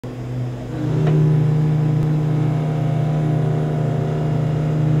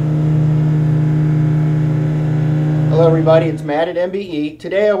everybody, it's Matt at MBE.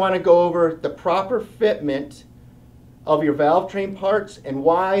 Today I want to go over the proper fitment of your valve train parts and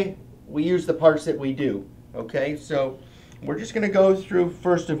why we use the parts that we do. Okay, so we're just going to go through,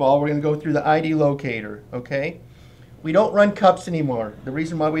 first of all, we're going to go through the ID locator. Okay, we don't run cups anymore. The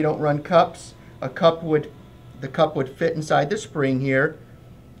reason why we don't run cups, the cup would fit inside the spring here,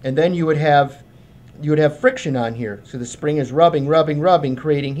 and then you would have friction on here. So the spring is rubbing,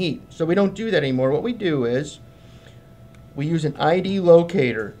 creating heat. So we don't do that anymore. What we do is we use an ID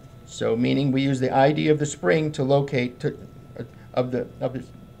locator. So meaning we use the ID of the spring to locate of the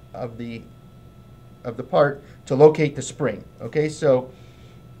part to locate the spring. Okay, so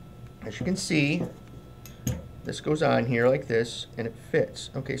as you can see, this goes on here like this and it fits.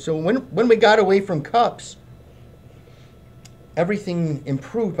 Okay, so when we got away from cups, everything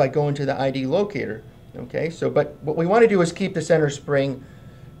improved by going to the ID locator. Okay, so but what we want to do is keep the center spring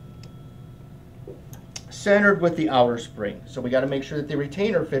centered with the outer spring. So we got to make sure that the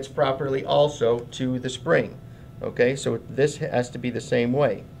retainer fits properly also to the spring. Okay, so this has to be the same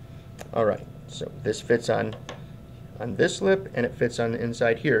way. All right, so this fits on this lip and it fits on the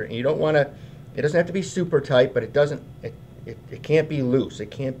inside here. And you don't want to, it doesn't have to be super tight, but it can't be loose. It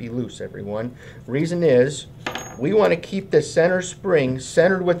can't be loose, everyone. Reason is we want to keep the center spring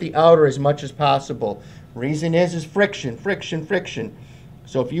centered with the outer as much as possible. Reason is friction.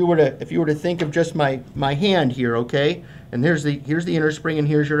 So if you were to think of just my hand here, okay, and here's the inner spring and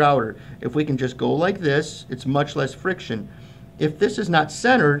here's your outer. If we can just go like this, it's much less friction. If this is not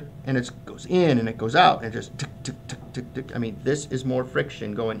centered and it goes in and it goes out and just tick, tick, tick, tick, tick, I mean, this is more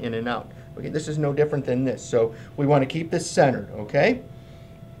friction going in and out. Okay, this is no different than this. So we want to keep this centered, okay?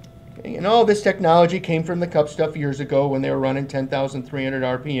 And all this technology came from the cup stuff years ago when they were running 10,300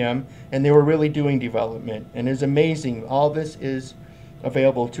 RPM and they were really doing development. And it's amazing. All this is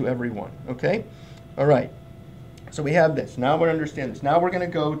available to everyone. Okay? All right. So we have this. Now we understand this. Now we're going to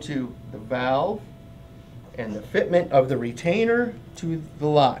go to the valve and the fitment of the retainer to the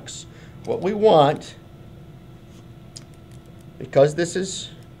locks. What we want, because there's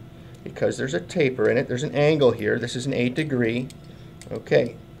a taper in it, there's an angle here. This is an 8 degree.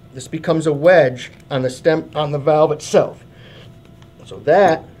 Okay. This becomes a wedge on the stem, on the valve itself. So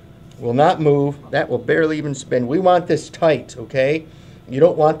that will not move. That will barely even spin. We want this tight, okay? You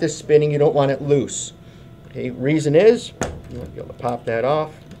don't want this spinning. You don't want it loose. Okay, reason is, you want to be able to pop that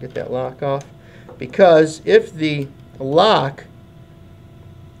off, get that lock off. Because if the lock,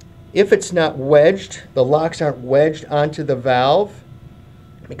 if it's not wedged, the locks aren't wedged onto the valve,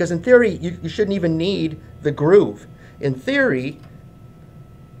 because in theory, you shouldn't even need the groove. In theory,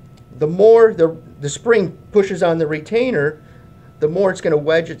 the more the spring pushes on the retainer, the more it's going to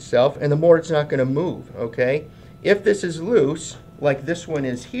wedge itself and the more it's not going to move, okay? If this is loose, like this one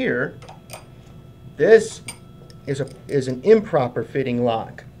is here, this is an improper fitting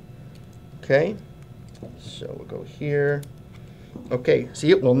lock, okay? So we'll go here. Okay, see,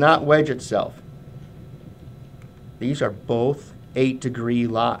 it will not wedge itself. These are both 8 degree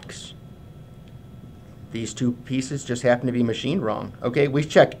locks. These two pieces just happen to be machined wrong. Okay, we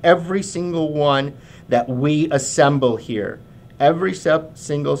check every single one that we assemble here. Every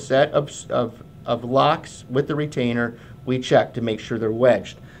single set of locks with the retainer, we check to make sure they're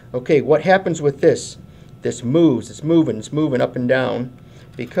wedged. Okay, what happens with this? This moves, it's moving up and down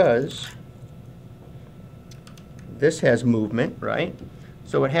because this has movement, right?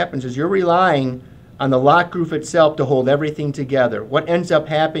 So what happens is you're relying on the lock groove itself to hold everything together. What ends up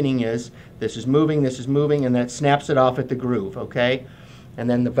happening is this is moving, and then it snaps it off at the groove, okay? And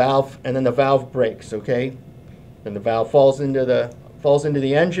then the valve breaks, okay? And the valve falls into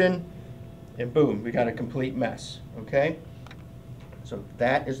the engine, and boom, we got a complete mess, okay? So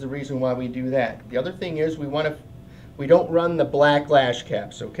that is the reason why we do that. The other thing is we don't run the black lash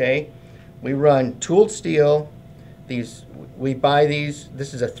caps, okay? We run tooled steel. We buy these.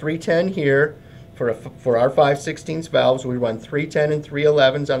 This is a 310 here. For our 5/16 valves, we run 310 and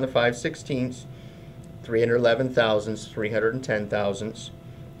 311s on the 5/16s, 311 thousandths, 310 thousandths.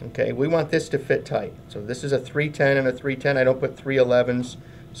 Okay, we want this to fit tight. So this is a 310 and a 310. I don't put 311s,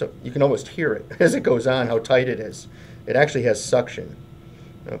 so you can almost hear it as it goes on how tight it is. It actually has suction.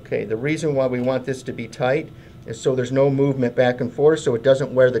 Okay, the reason why we want this to be tight is so there's no movement back and forth, so it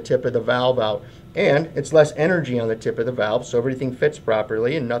doesn't wear the tip of the valve out, and it's less energy on the tip of the valve, so everything fits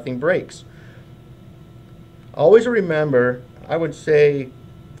properly and nothing breaks. Always remember, I would say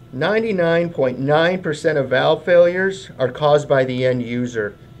 99.9% of valve failures are caused by the end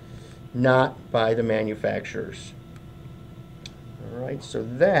user, not by the manufacturers. All right, so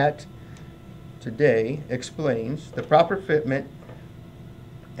that today explains the proper fitment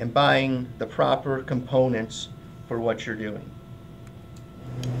and buying the proper components for what you're doing.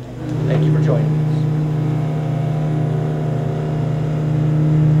 Thank you for joining us.